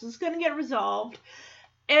Josh? Is this going to get resolved?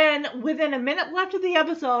 And within a minute left of the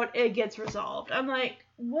episode, it gets resolved. I'm like,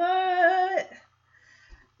 what?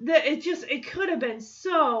 It could have been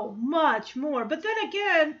so much more. But then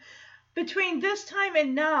again, between this time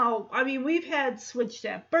and now, I mean, we've had Switched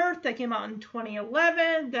at Birth that came out in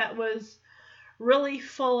 2011 that was really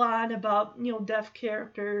full on about, you know, deaf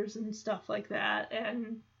characters and stuff like that,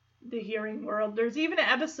 and the hearing world. There's even an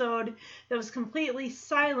episode that was completely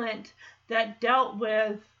silent that dealt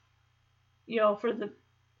with, you know, for the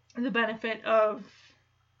benefit of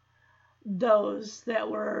those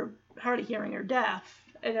that were hard of hearing or deaf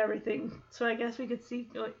and everything. So I guess we could see,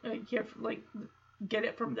 get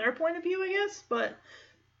it from their point of view, I guess. But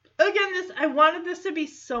again, I wanted this to be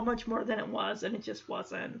so much more than it was, and it just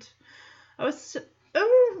wasn't. When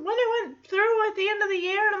I went through at the end of the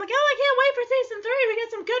year, and I'm like, oh, I can't wait for season 3. We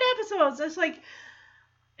get some good episodes. It's like,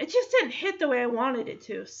 it just didn't hit the way I wanted it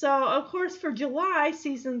to. So, of course, for July,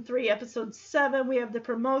 season 3, episode 7, we have The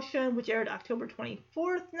Promotion, which aired October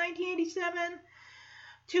 24th, 1987.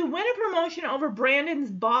 To win a promotion over Brandon's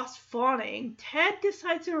boss, Fawning, Ted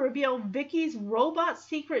decides to reveal Vicki's robot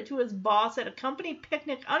secret to his boss at a company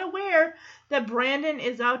picnic, unaware that Brandon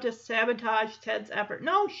is out to sabotage Ted's effort.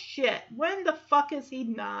 No shit. When the fuck is he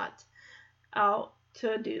not out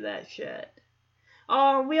to do that shit?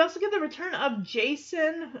 We also get the return of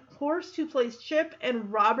Jason Horst, who plays Chip, and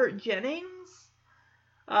Robert Jennings.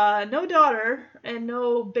 No daughter and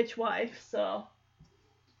no bitch wife, so.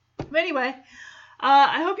 But anyway,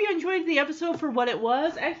 I hope you enjoyed the episode for what it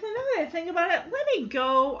was. Actually, now that I think about it, let me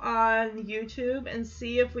go on YouTube and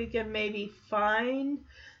see if we can maybe find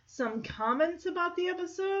some comments about the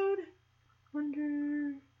episode.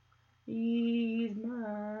 Wonder these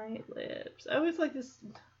my lips. I always like this.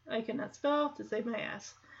 I cannot spell to save my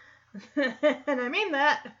ass. And I mean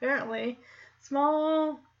that, apparently.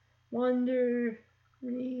 Small, wonder,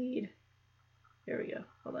 read. Here we go.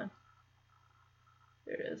 Hold on.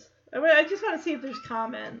 There it is. I just want to see if there's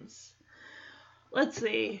comments. Let's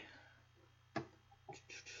see.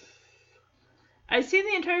 I've seen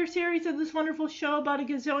the entire series of this wonderful show about a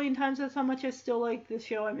gazillion times. That's how much I still like this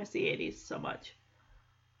show. I miss the 80s so much.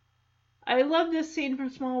 I love this scene from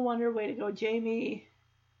Small Wonder. Way to go, Jamie.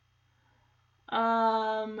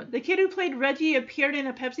 The kid who played Reggie appeared in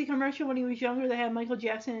a Pepsi commercial when he was younger that had Michael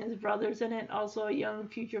Jackson and his brothers in it. Also a young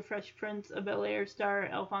future Fresh Prince of Bel-Air star,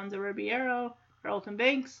 Alfonso Ribeiro, Carlton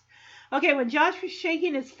Banks. Okay, when Josh was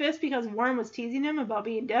shaking his fist because Warren was teasing him about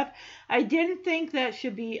being deaf, I didn't think that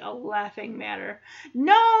should be a laughing matter.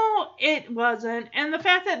 No, it wasn't. And the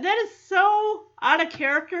fact that is so out of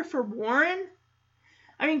character for Warren.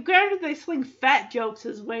 I mean, granted, they sling fat jokes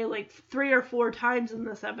his way like 3 or 4 times in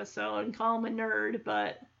this episode and call him a nerd,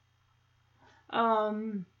 but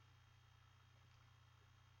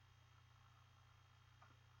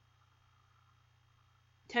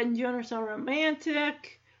Ted and Joan are so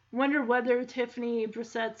romantic. Wonder whether Tiffany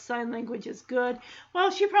Brissett's sign language is good.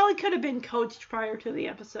 Well, she probably could have been coached prior to the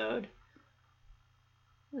episode.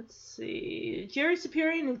 Let's see. Jerry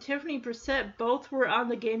Sapirian and Tiffany Brissett both were on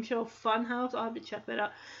the game show Funhouse. I'll have to check that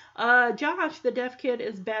out. Josh, the deaf kid,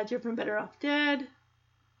 is Badger from Better Off Dead.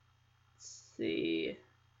 Let's see.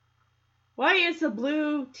 Why is the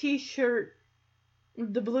blue t-shirt,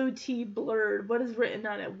 the blue T blurred? What is written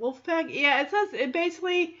on it? Wolfpack? Yeah, it says, it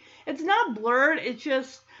basically, it's not blurred, it's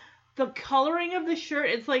just the coloring of the shirt.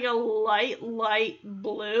 It's like a light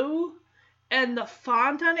blue. And the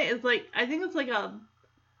font on it is like, I think it's like a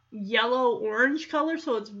yellow-orange color,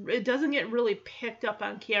 so it doesn't get really picked up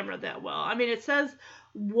on camera that well. I mean, it says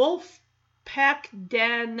Wolfpack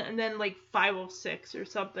Den and then like 506 or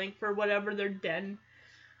something for whatever their den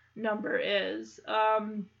number is.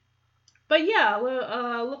 But yeah,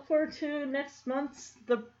 look forward to next month's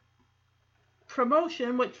the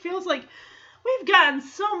promotion, which feels like we've gotten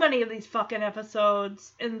so many of these fucking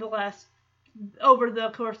episodes over the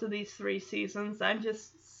course of these 3 seasons. I'm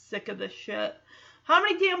just sick of this shit. How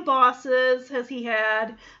many damn bosses has he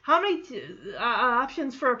had? How many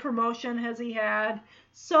options for a promotion has he had?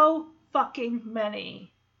 So fucking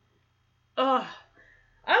many. Ugh.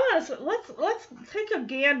 Let's take a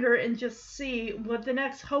gander and just see what the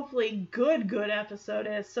next hopefully good episode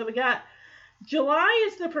is. So we got July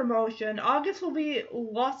is the promotion. August will be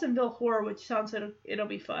Lawsonville Horror, which sounds like it'll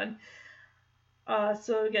be fun.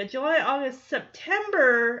 So we got July, August,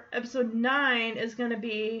 September. Episode 9 is going to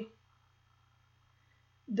be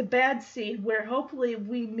The Bad Seed, where hopefully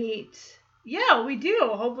we meet. Yeah, we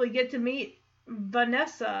do. Hopefully get to meet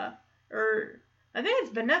Vanessa, or I think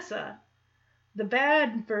it's Vanessa, the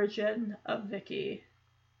bad version of Vicki.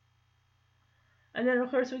 And then, of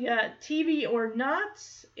course, we got TV or Not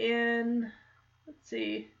in, let's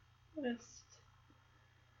see, August,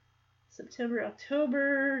 September,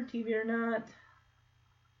 October, TV or Not.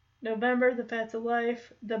 November, The Facts of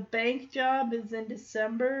Life. The Bank Job is in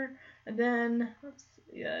December. And then,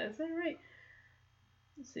 is that right?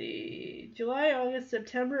 Let's see, July, August,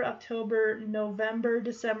 September, October, November,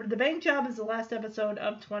 December. The Bank Job is the last episode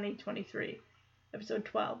of 2023. Episode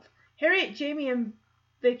 12. Harriet, Jamie, and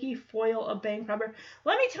Vicki foil a bank robber.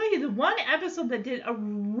 Let me tell you, the one episode that did a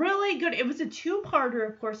really good, it was a 2-parter,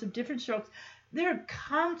 of course, of Different Strokes. They're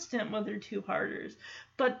constant with their 2-parters.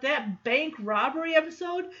 But that bank robbery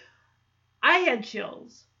episode, I had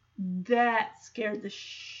chills. That scared the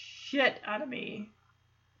shit out of me.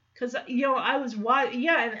 Because, I was,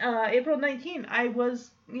 April 19th, I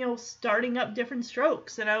was, starting up Different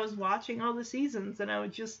Strokes, and I was watching all the seasons, and I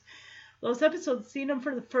would just, those episodes, seeing them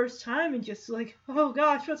for the first time, and just like, oh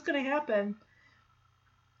gosh, what's going to happen?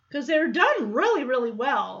 Because they're done really, really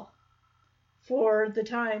well for the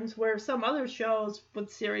times where some other shows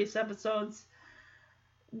with serious episodes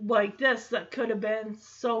like this that could have been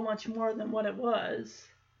so much more than what it was.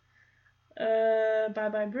 Bye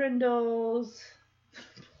Bye Brindles.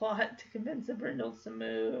 Plot to convince the Brindles to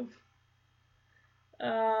move.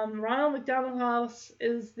 Ronald McDonald House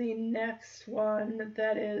is the next one.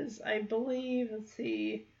 That is, I believe, let's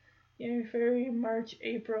see, January, February, March,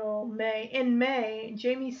 April, May. In May,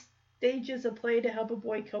 Jamie stages a play to help a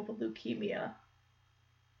boy cope with leukemia.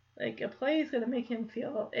 Like, a play is going to make him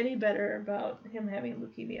feel any better about him having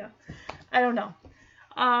leukemia. I don't know.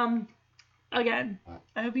 Again,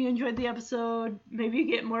 I hope you enjoyed the episode. Maybe you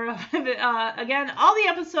get more of it. Again, all the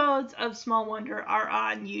episodes of Small Wonder are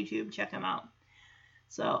on YouTube. Check them out.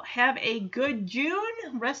 So have a good June,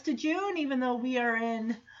 rest of June, even though we are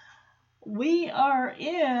in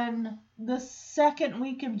the second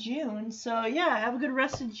week of June. So yeah, have a good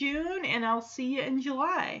rest of June, and I'll see you in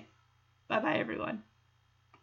July. Bye-bye, everyone.